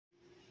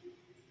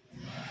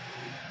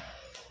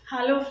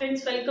Hello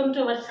friends, welcome to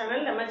our channel.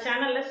 நம்ம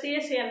சேனல்ல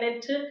CSIR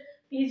net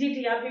PG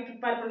TRB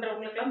prepare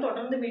பண்றவங்களுக்குலாம்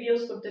தொடர்ந்து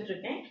videos கொடுத்துட்டு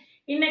இருக்கேன்.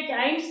 இன்னைக்கு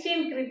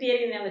ஐன்ஸ்டீன்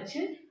கிரைட்டீரியனை வச்சு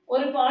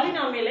ஒரு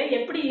பாலினாமியலை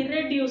எப்படி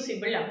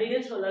irreducible அப்படினு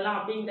சொல்லலாம்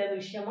அப்படிங்கற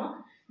விஷயமா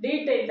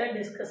டீடைலா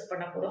டிஸ்கஸ்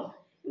பண்ண போறோம்.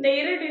 இந்த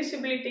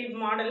irreducibility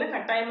மாடல்ல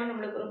கட்டாயமா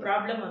நமக்கு ஒரு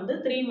ப்ராப்ளம் வந்து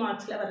 3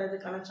 மார்க்ஸ்ல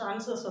வரதுக்கான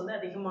சான்சஸ் வந்து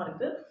அதிகமா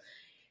இருக்கு.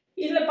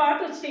 இதுல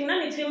பார்த்து வச்சிட்டீங்கன்னா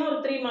நிச்சயமா ஒரு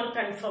 3 மார்க்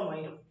கன்ஃபார்ம்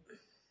ஆயிடும்.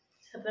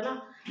 சரிதானா?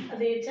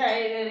 அது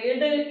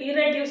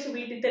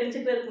irreducibility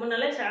தெரிஞ்சுக்கிறதுக்கு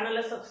முன்னால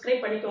சேனலை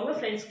சப்ஸ்கிரைப் பண்ணிக்கோங்க,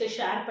 ஃப்ரெண்ட்ஸ்க்கு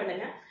ஷேர்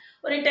பண்ணுங்க.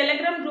 ஒரு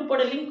டெலிகிராம்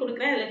குரூப்போட லிங்க்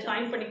கொடுக்குறேன், அதில்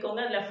ஜாயின் பண்ணிக்கோங்க.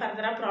 அதில்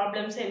ஃபர்தராக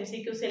ப்ராப்ளம்ஸ்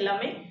MCQs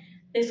எல்லாமே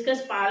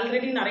டிஸ்கஸ்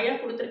ஆல்ரெடி நிறையா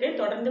கொடுத்துருக்கேன்,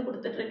 தொடர்ந்து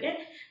கொடுத்துட்ருக்கேன்.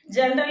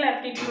 ஜென்ரல்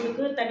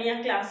ஆப்டிடியூடுக்கு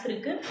தனியாக கிளாஸ்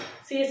இருக்குது,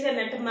 CSIR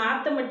net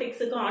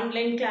மேத்தமெட்டிக்ஸுக்கு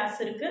ஆன்லைன் கிளாஸ்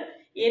இருக்குது.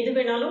 எது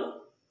வேணாலும்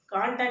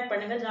கான்டாக்ட்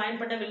பண்ணுங்கள்,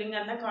 ஜாயின் பண்ண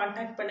வில்லிங்காக இருந்தால்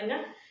கான்டாக்ட்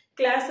பண்ணுங்கள்.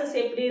 கிளாஸஸ்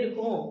எப்படி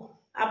இருக்கும்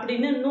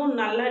அப்படின்னு இன்னும்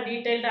நல்லா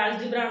டீடைல்டு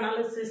அல்ஜிப்ரா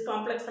அனாலிசிஸ்,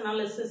 காம்ப்ளெக்ஸ்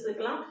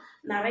அனாலிசிஸுக்கெலாம்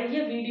நிறைய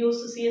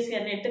வீடியோஸ்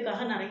CSIR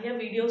நெட்டுக்காக நிறைய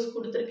வீடியோஸ்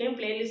கொடுத்துருக்கேன்.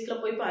 பிளேலிஸ்ட்டில்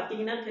போய்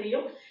பார்த்தீங்கன்னா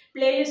தெரியும்.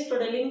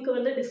 பிளேலிஸ்ட்டோட லிங்க்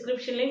வந்து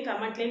டிஸ்கிரிப்ஷன்லேயும்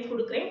கமெண்ட்லேயும்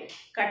கொடுக்குறேன்,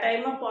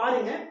 கட்டாயமாக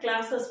பாருங்கள்.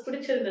 கிளாஸஸ்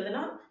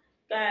பிடிச்சிருந்ததுன்னா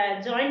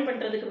ஜாயின்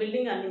பண்ணுறதுக்கு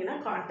வில்லிங்காக இருந்தீங்கன்னா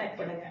கான்டாக்ட்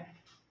பண்ணுங்கள்.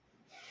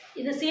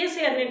 இது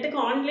CSIR நெட்டுக்கு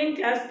ஆன்லைன்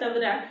கிளாஸ்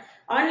தவிர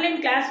ஆன்லைன்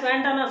கிளாஸ்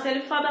வேண்டாம், நான்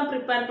செல்ஃபாக தான்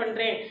ப்ரிப்பேர்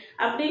பண்ணுறேன்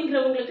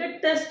அப்படிங்கிறவங்களுக்கு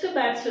டெஸ்ட்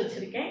பேட்ச்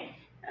வச்சுருக்கேன்.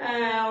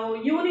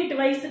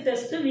 UNITWISE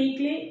டெஸ்ட்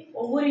வீக்லி,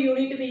 ஒவ்வொரு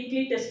யூனிட்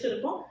வீக்லி டெஸ்ட்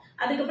இருக்கும்.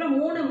 அதுக்கப்புறம்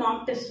 3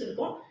 மார்க் டெஸ்ட்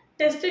இருக்கும்.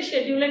 டெஸ்ட்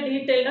ஷெட்யூலை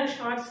டீட்டெயில்டாக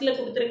ஷார்ட்ஸில்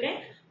கொடுத்துருக்கேன்,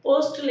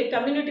 போஸ்ட்டில்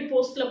கம்யூனிட்டி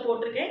போஸ்ட்டில்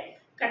போட்டிருக்கேன்.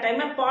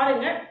 கட்டாயமாக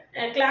பாருங்கள்.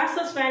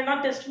 கிளாஸஸ்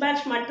வேண்டாம், டெஸ்ட்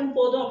பேட்ச் மட்டும்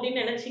போதும்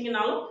அப்படின்னு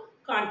நினச்சிங்கனாலும்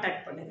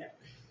கான்டாக்ட் பண்ணுங்கள்.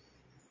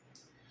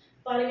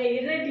 பாருங்கள்,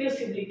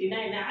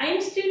 irreducibilityனா என்ன,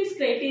 ஐன்ஸ்டீன்ஸ்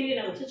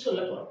கிரைட்டீரியனை வச்சு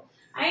சொல்ல போகிறோம்.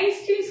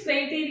 ஐன்ஸ்டீன்ஸ்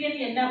கிரைட்டீரியன்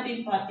என்ன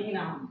அப்படின்னு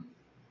பார்த்தீங்கன்னா,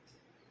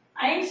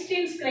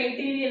 ஐன்ஸ்டீன்ஸ்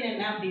கிரைட்டீரியன்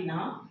என்ன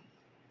அப்படின்னா,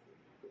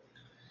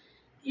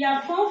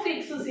 f of x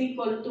is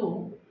equal to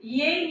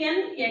an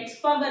x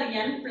power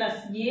n plus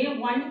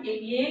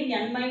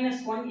an minus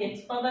 1 x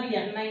power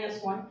n minus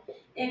 1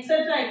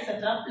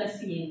 etc plus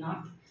a0.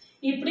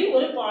 இப்படி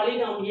ஒரு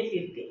பாலினாமியல்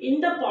இருக்கு.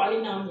 இந்த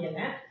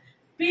பாலினாமியலை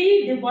p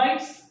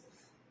divides,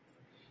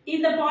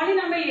 இந்த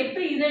பாலினாமியல்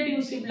எப்படி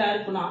irreducible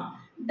இருக்குனா,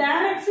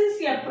 there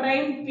exists a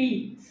prime p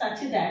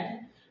such that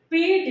p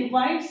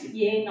divides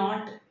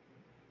a0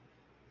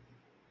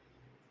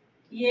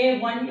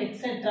 a1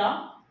 etc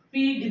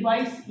p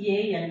divides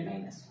an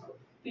minus 1,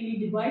 p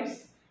divides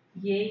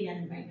an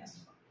minus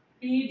 1,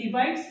 p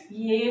divides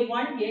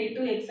a1 a2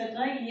 etc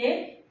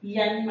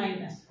an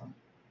minus 1.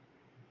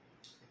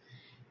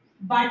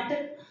 But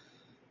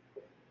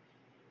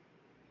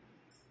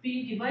p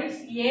divides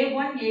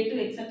a1 a2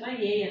 etc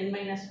an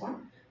minus 1,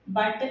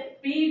 but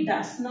p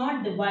does not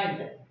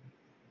divide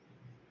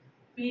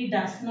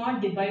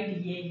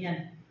an,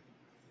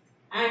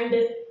 and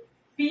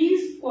p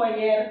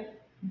square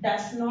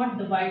does not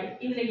divide,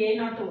 இதுல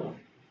a0 வரும்,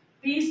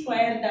 p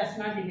square does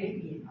not divide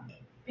a0.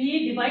 p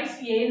divides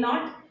a0,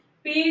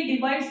 p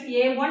divides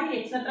a1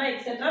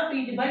 etc p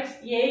divides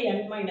an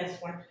minus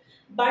 1,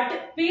 but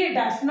p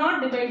does not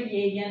divide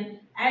an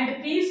and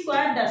p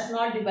square does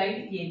not divide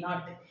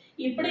a0.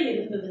 இப்படி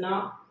இருந்ததுன்னா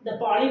இந்த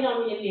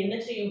polynomial என்ன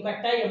செய்யும்,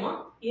 கட்டாயமா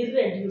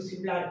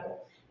irreducible இருக்கும்.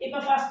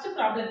 இப்ப first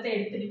ப்ராப்ளத்தை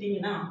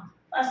எடுத்துக்கிட்டீங்கன்னா,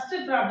 ஃபர்ஸ்ட்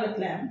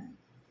ப்ராப்ளத்துல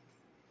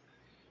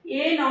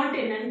a0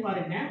 என்னன்னு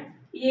பாருங்க.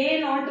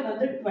 a0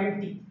 வந்து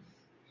 20,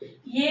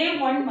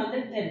 a1 வந்து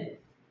 10,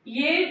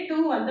 a2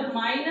 வந்து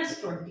minus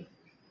 20,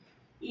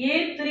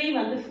 a3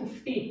 வந்து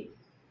 15,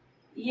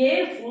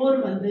 a4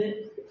 வந்து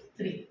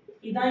 3.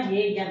 இதான்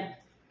an.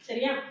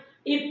 சரியா?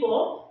 இப்போ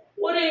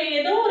ஒரு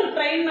ஏதோ ஒரு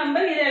பிரைம்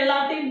நம்பர், இது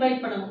எல்லாத்தையும்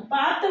டிவைட் பண்ணணும்.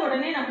 பார்த்த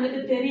உடனே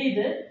நம்மளுக்கு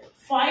தெரியுது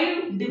 5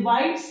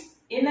 divides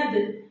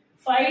என்னது,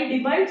 5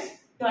 divides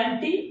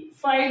 20,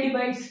 5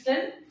 divides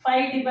 10,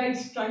 5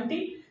 divides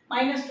 20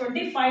 minus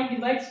 20, 5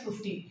 divides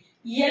 15.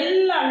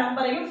 எல்லா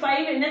நம்பரையும்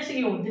 5 என்ன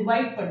செய்யும்,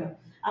 டிவைட் பண்ணும்.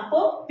 அப்போ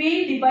p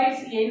divides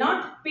a0,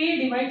 p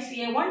divides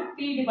a1, p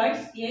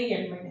divides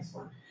an minus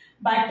 1,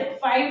 but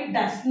 5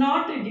 does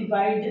not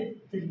divide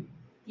 3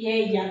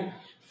 an.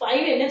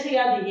 5 என்ன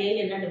செய்யாது,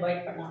 an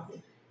டிவைட் பண்ணாது.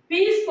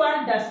 p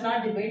square does not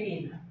divide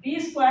an. p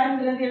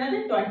squareங்கிறது என்னது,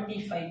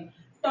 25.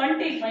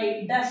 25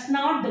 does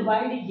not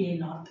divide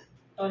a0.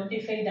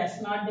 25 does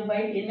not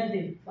divide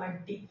என்னது,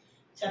 20.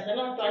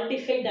 சரிதானா?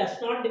 25 does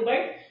not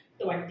divide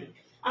 20.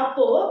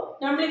 அப்போ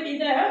நம்மளுக்கு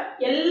இதுல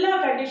எல்லா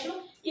கண்டிஷனும்,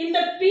 இந்த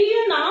p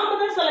நாம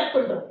தான் செலக்ட்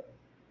பண்றோம்.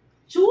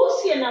 choose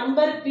a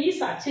number p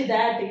such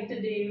that it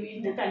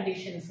இந்த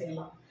கண்டிஷன்ஸ்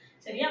எல்லாம்.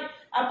 சரியா?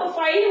 அப்ப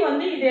 5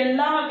 வந்து இது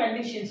எல்லா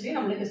கண்டிஷன்ஸையும்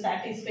நம்மளுக்கு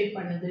சாட்டிஸ்ஃபை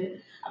பண்ணுது.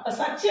 அப்ப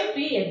such a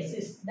p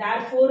exists.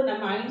 therefore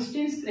நம்ம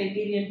ஐன்ஸ்டீன்ஸ்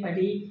கிரைட்டீரியன்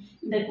படி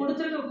இந்த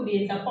கொடுத்திருக்கக்கூடிய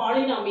இந்த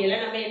பாலினாமியலை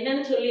நம்ம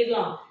என்னன்னு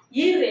சொல்லிடலாம்,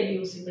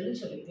 irreducible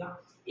சொல்லிடலாம்.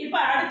 இப்ப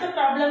அடுத்த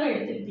ப்ராப்ளம்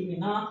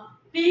எடுத்துக்கிட்டீங்கன்னா,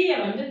 p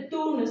வந்து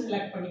 2 னு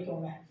செலக்ட்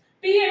பண்ணிக்கோங்க.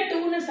 p 2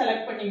 னு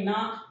செலக்ட் பண்ணீங்கன்னா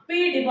p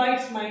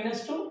divides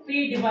 -2, p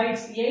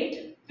divides 8,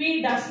 p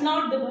does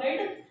not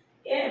divide,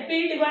 p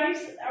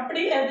divides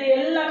அப்படி அது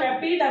எல்லா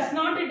p does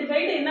not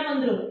divide என்ன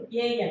வந்துரும்,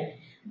 an.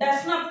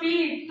 does not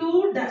P2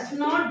 does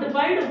not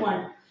divide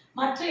 1.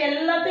 மற்ற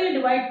எல்லாத்தையும்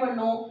டிவைட்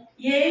பண்ணும்.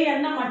 A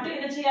என்ன மட்டும்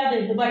என்ன செய்யாது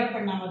டிவைட்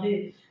பண்ணாது.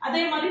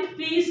 அதே மாதிரி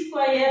P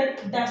square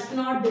does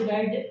not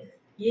divide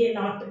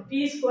A0.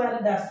 P square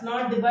does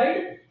not divide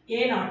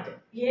A0.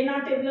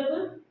 A0 எவ்வளவு?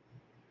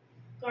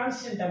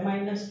 Constant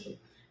 -2.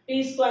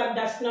 P square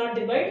does not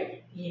divide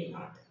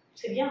A0.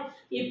 சரியா?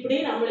 இப்படி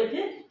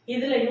நம்மளுக்கு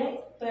இதுலயும்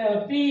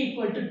P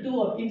equal to 2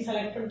 அப்படின்னு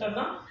செலக்ட்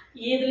பண்ணிட்டோம்னா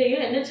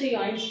இதுலயும் என்ன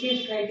செய்யும்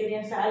ஐன்ஸ்டீன்ஸ்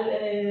கிரைட்டீரியன்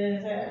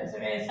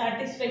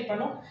சாட்டிஸ்ஃபை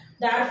பண்ணும்.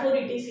 therefore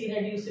it is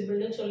irreducible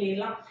னு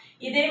சொல்லிடலாம்.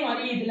 இதே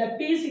மாதிரி இதுல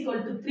P is equal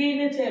to 3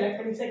 னு செலக்ட்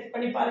பண்ணி செக்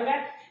பண்ணி பாருங்க.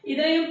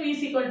 இதுலயும் P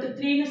is equal to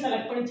 3 னு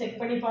செலக்ட் பண்ணி செக்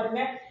பண்ணி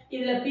பாருங்க.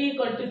 இதுல P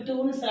equal to 2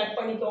 னு செலக்ட்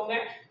பண்ணிக்கோங்க.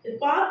 இது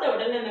பார்த்த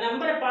உடனே அந்த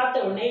நம்பரை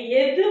பார்த்த உடனே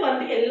எது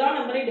வந்து எல்லா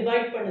நம்பரையும்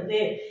டிவைட்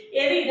பண்ணுது,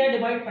 எது இதை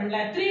டிவைட் பண்ணல.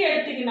 3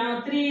 எடுத்தீங்கன்னா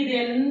 3 இது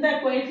எந்த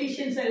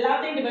கோஎஃபிஷியன்ட்ஸ்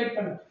எல்லாத்தையும் டிவைட்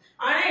பண்ணும்.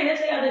 ஆனா என்ன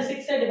செய்யாது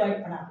 6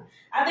 டிவைட் பண்ணாது.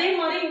 அதே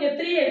மாதிரி இங்க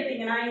 3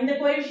 எடுத்தீங்கன்னா இந்த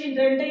கோஎஃபிஷியன்ட்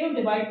ரெண்டையும்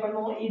டிவைட்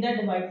பண்ணும், இதை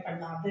டிவைட்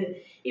பண்ணாது.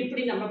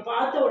 இப்படி நம்ம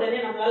பார்த்த உடனே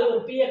நம்மளால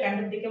ஒரு P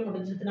கண்டுபிடிக்க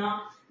முடிஞ்சதுன்னா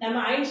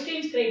நம்ம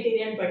ஐன்ஸ்டீன்ஸ்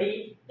கிரைட்டீரியன் படி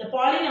இந்த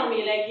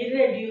பாலினாமியலை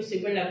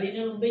irreducible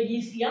அப்படின்னு ரொம்ப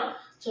ஈஸியா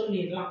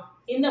சொல்லிடலாம்.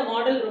 இந்த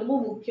மாடல் ரொம்ப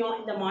முக்கியம்.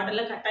 இந்த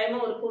மாடல்ல கட்டாயமா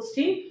ஒரு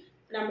கொஸ்டின்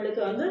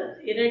நம்மளுக்கு வந்து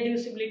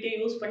irreducibility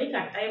யூஸ் பண்ணி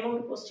கட்டாயமா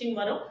ஒரு கொஸ்டின்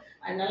வரும்.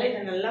 அதனால இதை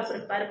நல்லா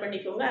ப்ரிப்பேர்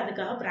பண்ணிக்கோங்க.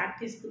 அதுக்காக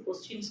ப்ராக்டிஸ்க்கு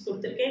கொஸ்டின்ஸ்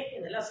கொடுத்துருக்கேன்.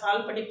 இதெல்லாம்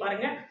சால்வ் பண்ணி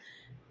பாருங்க.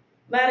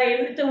 வேற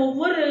என்ன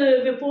ஒவ்வொரு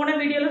போன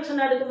வீடியோலும்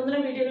சொன்னேன், அதுக்கு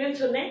முந்தின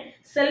வீடியோலையும் சொன்னேன்,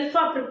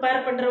 செல்ஃபா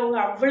ப்ரிப்பேர் பண்றவங்க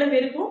அவ்வளவு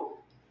இருக்கும்.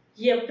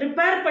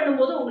 ப்ரிப்பேர்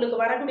பண்ணும்போது உங்களுக்கு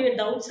வரக்கூடிய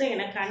டவுட்ஸை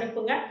எனக்கு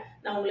அனுப்புங்க.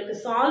 நான் உங்களுக்கு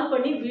சால்வ்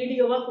பண்ணி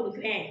வீடியோவா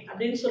கொடுக்குறேன்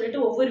அப்படின்னு சொல்லிட்டு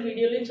ஒவ்வொரு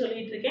வீடியோலையும்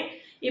சொல்லிட்டு இருக்கேன்.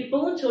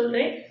 இப்பவும்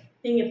சொல்றேன்,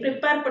 நீங்க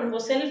ப்ரிப்பேர்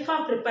பண்ணும்போது செல்ஃபா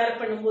ப்ரிப்பேர்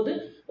பண்ணும்போது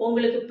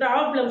உங்களுக்கு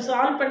ப்ராப்ளம்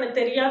சால்வ் பண்ண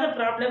தெரியாத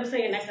ப்ராப்ளம்ஸை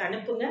எனக்கு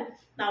அனுப்புங்க.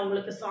 நான்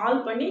உங்களுக்கு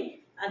சால்வ் பண்ணி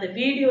அதை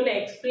வீடியோல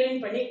எக்ஸ்பிளைன்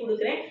பண்ணி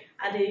கொடுக்குறேன்.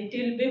 அது it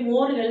will be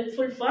more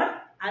helpful for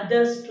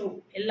others two.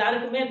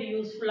 எல்லாருக்குமே அது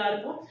யூஸ்ஃபுல்லா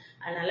இருக்கும்.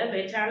 அதனால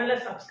சேனலை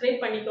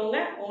சப்ஸ்கிரைப் பண்ணிக்கோங்க.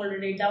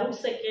 உங்களுடைய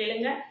டவுட்ஸை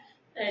கேளுங்க.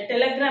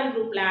 டெலிகிராம்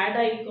குரூப்ல ஆட்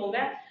ஆகிக்கோங்க.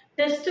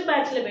 டெஸ்ட்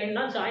பேட்ச்ல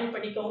வேணும்னா ஜாயின்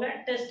பண்ணிக்கோங்க.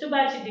 டெஸ்ட்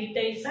பேட்ச்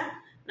டீடைல்ஸை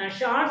நான்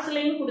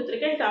ஷார்ட்ஸ்லையும்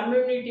கொடுத்துருக்கேன்,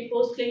 கம்யூனிட்டி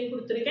போஸ்ட்லையும்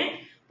கொடுத்துருக்கேன்.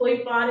 போய்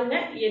பாருங்க.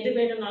 எது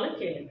வேணும்னாலும்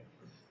கேளுங்க.